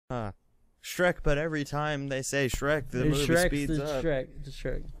Shrek, but every time they say Shrek, the movie speeds up. Shrek.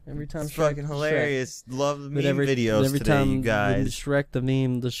 Every time it's Shrek, fucking hilarious. Shrek. Love the meme videos every today, time you guys. The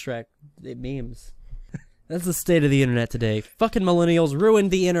Shrek, it memes. That's the state of the internet today. Fucking millennials ruined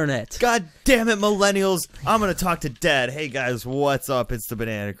the internet. God damn it, millennials. I'm gonna talk to Dad. Hey guys, what's up? It's the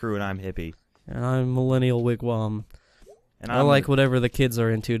Banana Crew and I'm Hippie. And I'm Millennial Wigwam. And I like whatever the kids are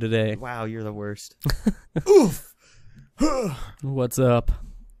into today. Wow, you're the worst. Oof. What's up?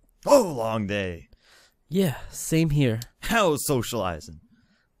 Oh, long day. Yeah, same here. How's socializing?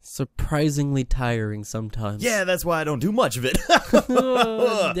 Surprisingly tiring sometimes. Yeah, that's why I don't do much of it.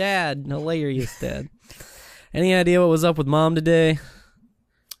 Oh, Dad. Hilarious, Dad. Any idea what was up with Mom today?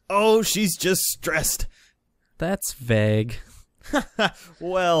 Oh, she's just stressed. That's vague.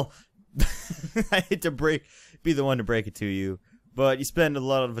 Well, I hate to be the one to break it to you, but you spend a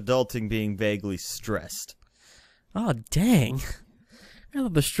lot of adulting being vaguely stressed. Oh, dang. I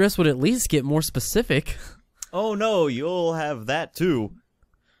thought the stress would at least get more specific. Oh no, you'll have that too.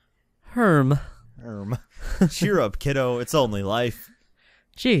 Herm. Cheer up, kiddo. It's only life.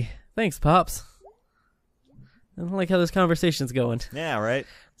 Gee, thanks, Pops. I don't like how this conversation's going. Yeah, right?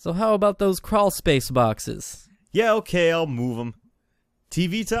 So how about those crawl space boxes? Yeah, okay, I'll move them.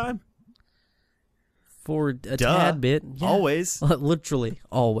 TV time? For a tad bit. Yeah. Always. Literally,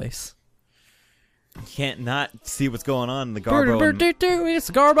 always. You can't not see what's going on in the Garbo.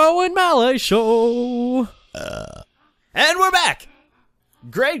 It's Garbo and Mallet show. And we're back!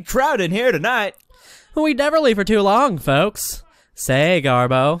 Great crowd in here tonight. We never leave for too long, folks. Say,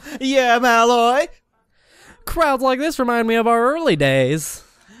 Garbo. Yeah, Malloy. Crowds like this remind me of our early days.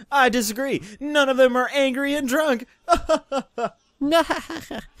 I disagree. None of them are angry and drunk.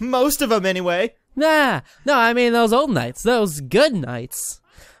 Most of them, anyway. No, I mean those old nights, those good nights.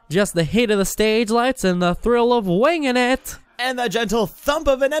 Just the heat of the stage lights and the thrill of winging it. And the gentle thump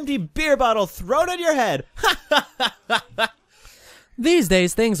of an empty beer bottle thrown at your head. These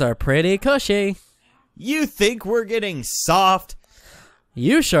days, things are pretty cushy. You think we're getting soft?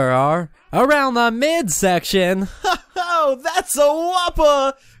 You sure are. Around the midsection. Oh, that's a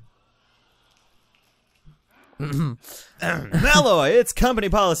whopper! Malloy, it's company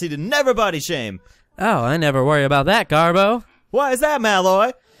policy to never body shame. Oh, I never worry about that, Garbo. Why is that,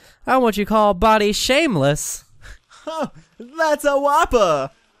 Malloy? I'm what you call body shameless. Oh, that's a whopper!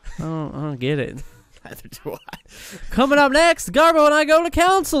 I don't get it. Neither do I. Coming up next, Garbo and I go to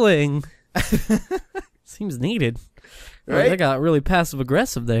counseling. Seems needed. Right? I got really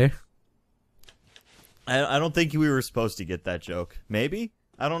passive-aggressive there. I don't think we were supposed to get that joke. Maybe?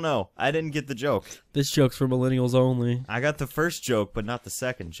 I don't know. I didn't get the joke. This joke's for millennials only. I got the first joke, but not the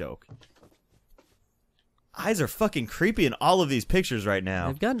second joke. Eyes are fucking creepy in all of these pictures right now.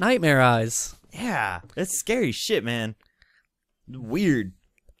 I've got nightmare eyes. Yeah, that's scary shit, man. Weird.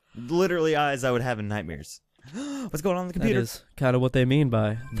 Literally eyes I would have in nightmares. What's going on in the computer? That is kind of what they mean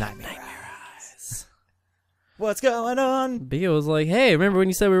by nightmare eyes. What's going on? Bio was like, hey, remember when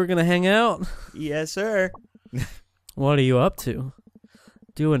you said we were going to hang out? Yes, sir. What are you up to?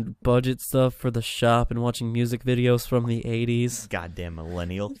 Doing budget stuff for the shop and watching music videos from the 80s. Goddamn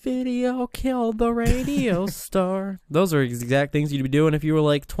millennial. Video killed the radio star. Those are exact things you'd be doing if you were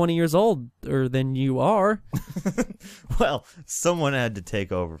like 20 years older than you are. Well, someone had to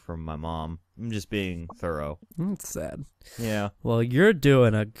take over from my mom. I'm just being thorough. That's sad. Yeah. Well, you're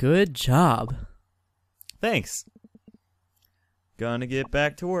doing a good job. Thanks. Gonna get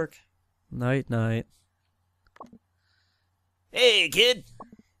back to work. Night, night. Hey, kid.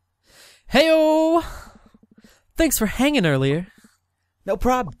 Heyo! Thanks for hanging earlier. No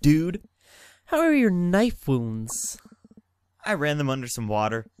prob, dude. How are your knife wounds? I ran them under some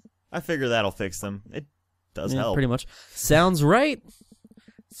water. I figure that'll fix them. It does help. Pretty much. Sounds right.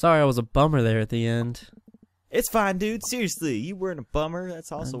 Sorry I was a bummer there at the end. It's fine, dude. Seriously, you weren't a bummer.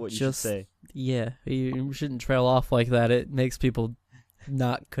 That's also what you should say. Yeah, you shouldn't trail off like that. It makes people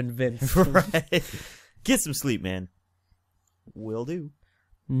not convinced. Right. Get some sleep, man. Will do.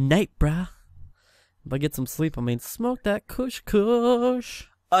 Night, brah. If I get some sleep, I mean smoke that kush kush.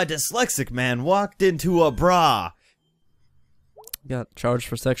 A dyslexic man walked into a bra. Got charged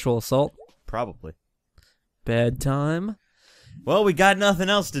for sexual assault? Probably. Bedtime? Well, we got nothing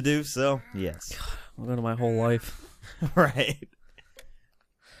else to do, so yes. I'll go to my whole life. Right.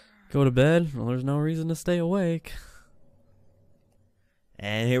 Go to bed? Well, there's no reason to stay awake.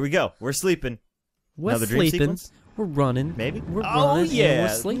 And here we go. We're sleeping. We're Another dream sleeping. sequence? We're running. Maybe? We're oh, running. yeah.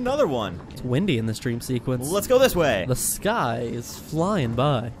 We're sleeping. Another one. It's windy in this dream sequence. Let's go this way. The sky is flying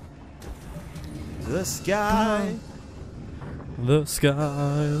by. The sky. The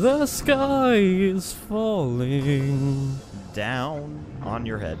sky is falling. down on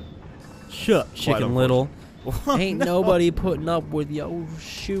your head. Shut, Chicken Little. Ain't No. nobody putting up with yo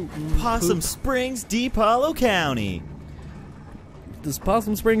shooting. Possum poop. Springs, Deep Hollow County. Does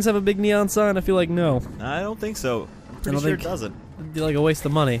Possum Springs have a big neon sign? I feel like no. I don't think so. I'm pretty don't sure it think- doesn't. It'd be like a waste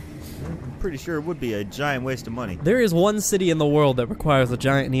of money. I'm pretty sure it would be a giant waste of money. There is one city in the world that requires a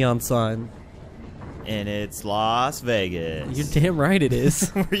giant neon sign. And it's Las Vegas. You're damn right it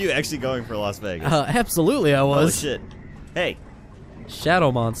is. Were you actually going for Las Vegas? Absolutely I Holy was. shit. Hey,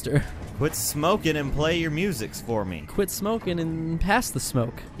 Shadow Monster. quit smoking and play your musics for me. Quit smoking and pass the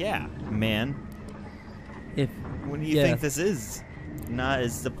smoke. Yeah, man. If What do you Yeah. think this is? Nah,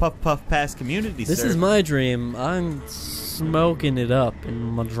 it's the Puff Puff Pass community this is my dream, I'm smoking it up in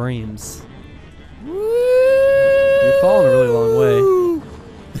my dreams. You're falling a really long way.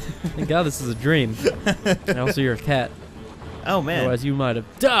 Thank God this is a dream. And also you're a cat. Oh, man. Otherwise you might have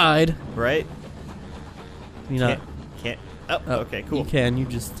died. Right? You know. Can't. Oh, okay, cool. You can, you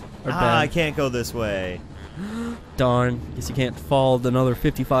just are I bad. can't go this way. Darn. Guess you can't fall another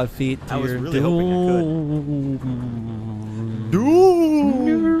 55 feet to I was your really hoping I could.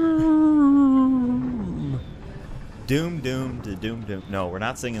 doom. Doom to Doom Doom. No, we're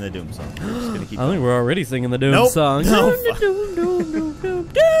not singing the Doom song. We're just gonna keep I think going. we're already singing the Doom Nope. song. No, Doom, fuck. doom, doom, doom, doom,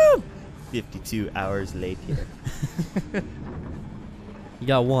 doom. 52 hours later. You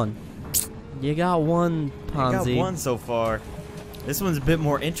got one. You got one, I Ponzi. got one so far. This one's a bit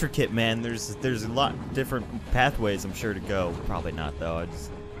more intricate, man. There's a lot different pathways, I'm sure, to go. Probably not, though. I just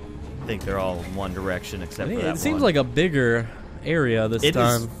think they're all in one direction except for that It seems one. like a bigger area this It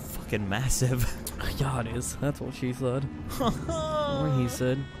time. is fucking massive. Yeah, it is. That's what she said. Or he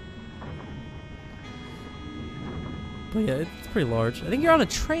said. But yeah, it's pretty large. I think you're on a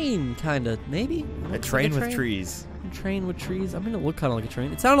train, kind of, maybe? A train with trees. A train with trees? I mean, it looked kind of like a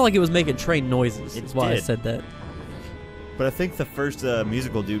train. It sounded like it was making train noises. It That's why I did. said that. But I think the first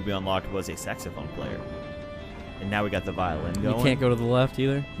musical dude we unlocked was a saxophone player. And now we got the violin going. You can't go to the left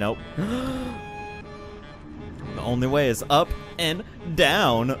either. Nope. The only way is up and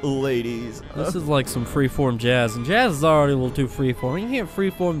down, ladies. This is like some freeform jazz, and jazz is already a little too freeform. You can't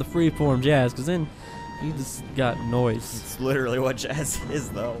freeform the freeform jazz, because then you just got noise. It's literally what jazz is,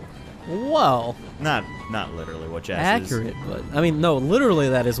 though. Well, Not literally what jazz is. accurate, but I mean, no, literally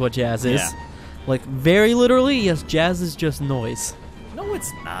that is what jazz is. Yeah. Like, very literally, yes, jazz is just noise. No,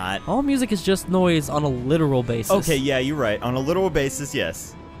 it's not. All music is just noise on a literal basis. Okay, yeah, you're right. On a literal basis,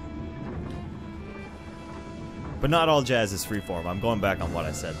 yes. But not all jazz is freeform. I'm going back on what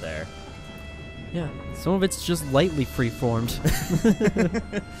I said there. Yeah, some of it's just lightly freeformed.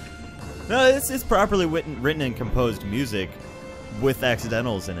 No, it's properly written and composed music with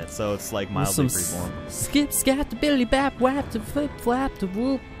accidentals in it, so it's like mildly freeform. Skip, scat, to billy bap, whap, to flip, flap, to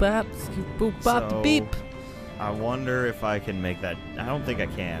whoop, bap, skip, boop, bop, to So, beep. I wonder if I can make that. I don't think I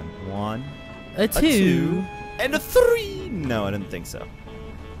can. 1, A a two. 2, and a 3. No, I didn't think so.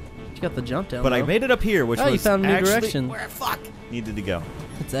 You got the jump down. But I though. made it up here, which Oh, you was found a new actually direction. where I fuck needed to go.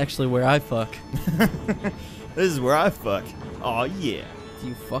 It's actually where I fuck. This is where I fuck. Oh yeah. Do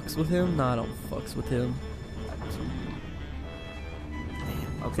you fucks with him? No, I don't fucks with him.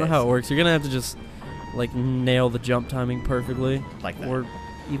 Damn. That's not how it works. You're gonna have to just like nail the jump timing perfectly, Like that. or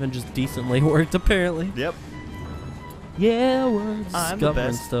even just decently worked apparently. Yep. Yeah, we're I'm the discovering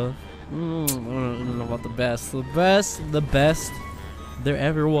best. stuff. I don't know about the best. The best there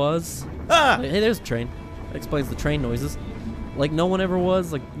ever was. Ah! Hey, there's a train. That explains the train noises. Like no one ever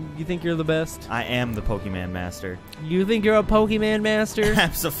was. Like you think you're the best? I am the Pokemon master. You think you're a Pokemon master?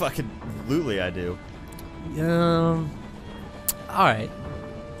 Absolutely, I do. All right.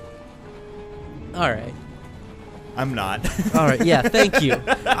 I'm not. All right. Yeah. Thank you.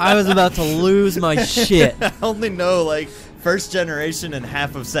 I was about to lose my shit. I only know like first generation and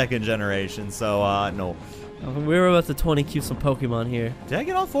half of second generation, so no. We were about to 20 Q some Pokemon here, Did I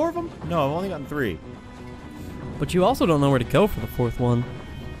get all 4 of them? No, I've only gotten 3. but you also don't know where to go for the 4th one.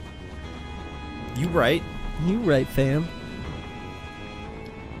 You right? You right, fam.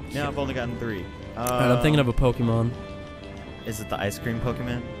 Yeah, I've only gotten 3. All right, I'm thinking of a Pokemon. Is it the ice cream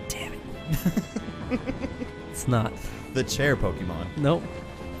Pokemon? Damn it. It's not. The chair Pokemon. Nope.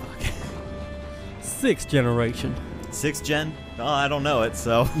 6th generation. 6th gen? Oh, I don't know it,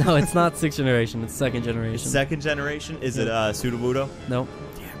 so. No, it's not 6th generation. It's 2nd generation. Second generation? Is it Sudowoodo? Nope.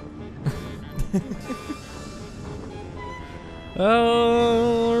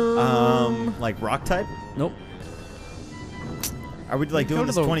 Like rock type? Nope. Are we like Go doing to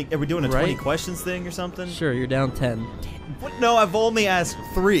this the 20? Are we doing a 20 right. questions thing or something? Sure, you're down 10. What? No, I've only asked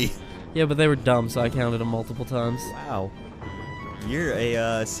 3. Yeah, but they were dumb, so I counted them multiple times. Wow. You're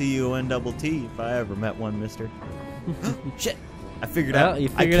a C-U-N-T-T if I ever met one, mister. Shit! I figured Well, out. you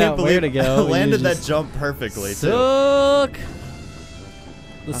I figured can't out believe where to go. I landed You that just jump perfectly, too. Suck!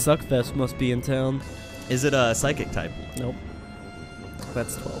 The Suckfest must be in town. Is it a psychic type? Nope.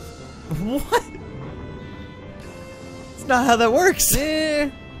 That's 12. What? It's not how that works. Eh.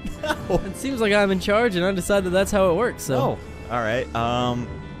 No. It seems like I'm in charge, and I decided that's how it works. So. Oh, all right.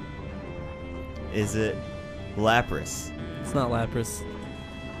 Is it Lapras? It's not Lapras.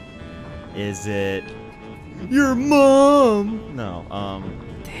 Is it your mom? No.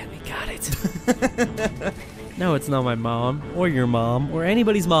 Damn, we got it. No, it's not my mom, or your mom, or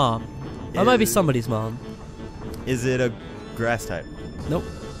anybody's mom. That might be somebody's mom. Is it a grass type? Nope.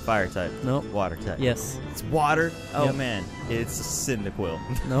 Fire type? Nope. Water type? Yes. It's water? Oh, Yep. man. It's a Cyndaquil.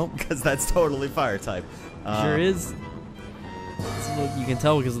 Nope. Because that's totally fire type. Sure is. You can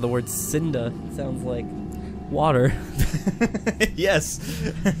tell because of the word Cinda. It sounds like water. Yes.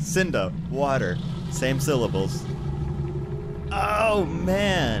 Cinda. Water. Same syllables. Oh,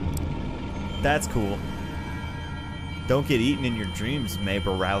 man. That's cool. Don't get eaten in your dreams,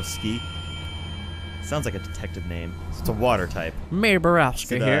 Maborowski. Sounds like a detective name. It's a water type. Mayor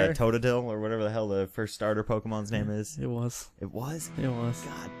Borowski Is it here. Totodile or whatever the hell the first starter Pokemon's name is? It was. It was? It was.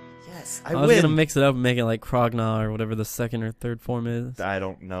 God, yes. I I was win. gonna mix it up and make it like Krogna or whatever the second or third form is. I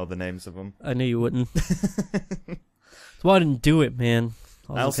don't know the names of them. I knew you wouldn't. That's why I didn't do it, man.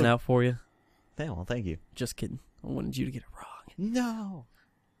 I was looking out for you. Well, thank you. Just kidding. I wanted you to get it wrong. No.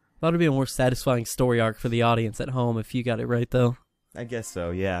 That would be a more satisfying story arc for the audience at home if you got it right, though. I guess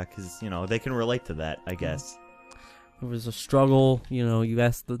so, yeah, because, you know, they can relate to that, I guess. It was a struggle. You know, you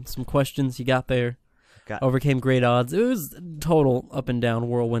asked some questions, you got there. Overcame great odds. It was a total up and down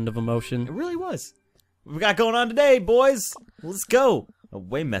whirlwind of emotion. It really was. What we got going on today, boys? Let's go.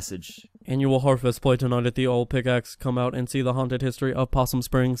 Away message. Annual Harvest play tonight at the Old Pickaxe. Come out and see the haunted history of Possum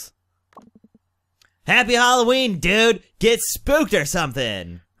Springs. Happy Halloween, dude. Get spooked or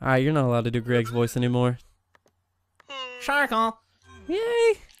something. Alright, you're not allowed to do Greg's voice anymore. Sharkle.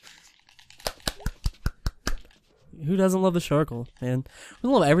 Yay! Who doesn't love the Sharkle, man? We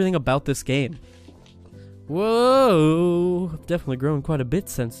love everything about this game. Whoa! I've definitely grown quite a bit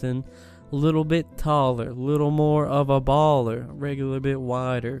since then. A little bit taller, a little more of a baller, a regular bit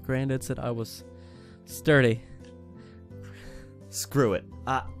wider. Granddad said I was sturdy. Screw it.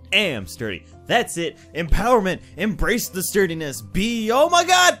 I am sturdy. That's it. Empowerment. Embrace the sturdiness. Be. Oh my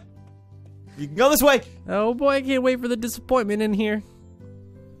god! You can go this way. Oh boy, I can't wait for the disappointment in here.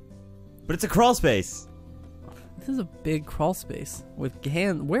 But it's a crawl space. This is a big crawl space with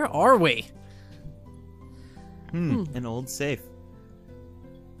hand. Where are we? An old safe.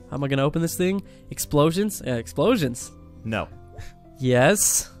 How am I gonna open this thing? Explosions? Yeah, explosions. No.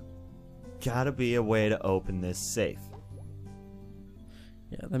 Yes. Gotta be a way to open this safe.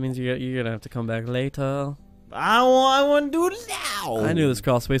 Yeah, that means you're gonna have to come back later. I want to do it now. I knew this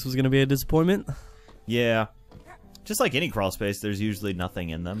crawl space was gonna be a disappointment. Yeah. Just like any crawl space, there's usually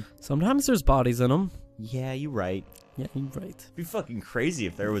nothing in them. Sometimes there's bodies in them. Yeah, you're right. Yeah, you're right. It'd be fucking crazy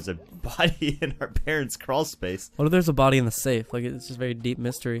if there was a body in our parents' crawl space. What if there's a body in the safe? Like, it's just very deep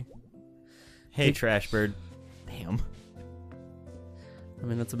mystery. Hey, trash bird. Damn. I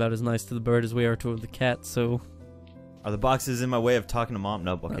mean, that's about as nice to the bird as we are to the cat, so... Are the boxes in my way of talking to mom?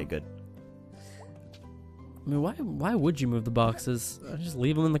 Nope. Okay, good. I mean, why would you move the boxes? Just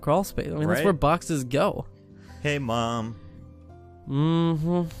leave them in the crawl space. I mean, that's Right? where boxes go. Hey, mom.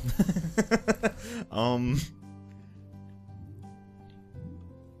 Mm-hmm.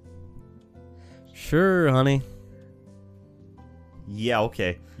 Sure, honey. Yeah,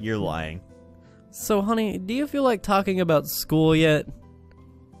 okay. You're lying. So, honey, do you feel like talking about school yet?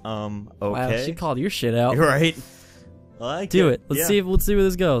 Okay. Wow, she called your shit out. You're right. I like Do it. Let's see where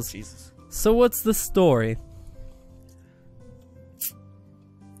this goes. Jesus. So, what's the story?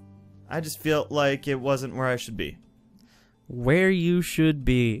 I just felt like it wasn't where I should be. Where you should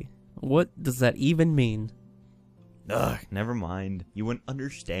be. What does that even mean? Ugh, never mind. You wouldn't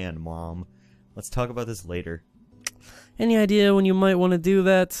understand, Mom. Let's talk about this later. Any idea when you might want to do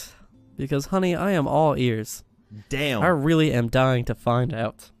that? Because, honey, I am all ears. Damn. I really am dying to find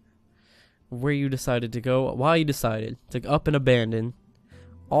out where you decided to go, why you decided to up and abandon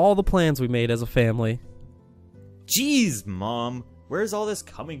all the plans we made as a family. Jeez, Mom. Where's all this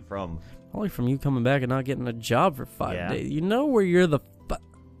coming from? Only from you coming back and not getting a job for 5 days. You know where you're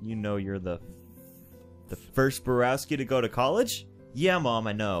You know you're the first Borowski to go to college? Yeah, Mom,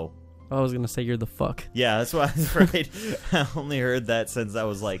 I know. I was gonna say you're the fuck. Yeah, that's why I was right. I only heard that since I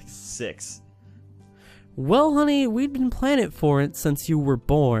was like 6. Well, honey, we'd been planning for it since you were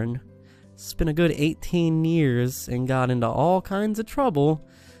born. It's been a good 18 years and got into all kinds of trouble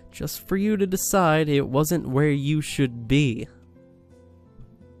just for you to decide it wasn't where you should be.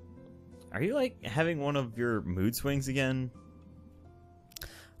 Are you, like, having one of your mood swings again?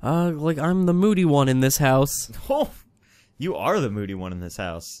 Like I'm the moody one in this house. Oh, you are the moody one in this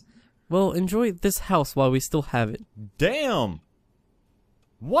house. Well, enjoy this house while we still have it. Damn!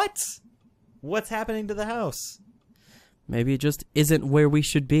 What? What's happening to the house? Maybe it just isn't where we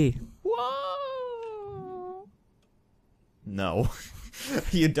should be. Whoa! No.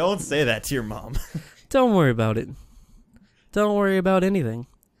 You don't say that to your mom. Don't worry about it. Don't worry about anything.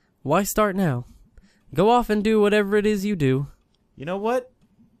 Why start now? Go off and do whatever it is you do. You know what?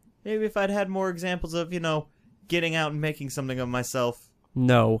 Maybe if I'd had more examples of, getting out and making something of myself.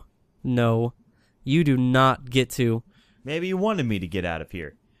 No. No. You do not get to. Maybe you wanted me to get out of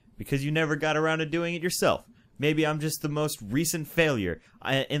here. Because you never got around to doing it yourself. Maybe I'm just the most recent failure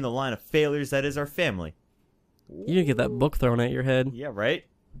in the line of failures that is our family. You didn't get that book thrown at your head. Yeah, right?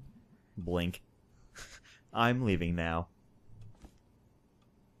 Blink. I'm leaving now.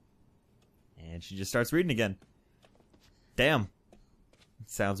 And she just starts reading again. Damn.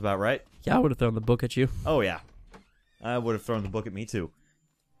 Sounds about right. Yeah, I would have thrown the book at you. Oh, yeah. I would have thrown the book at me, too.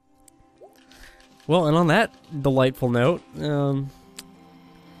 Well, and on that delightful note, yeah,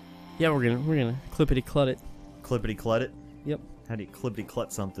 we're gonna clippity-clut it. Clippity-clut it? Yep. How do you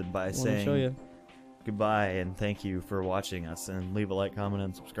clippity-clut something? By Let me saying show you. goodbye and thank you for watching us, and leave a like, comment,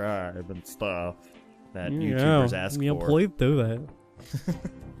 and subscribe and stuff that YouTubers ask yeah, for. please do that.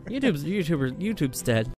 YouTube's dead.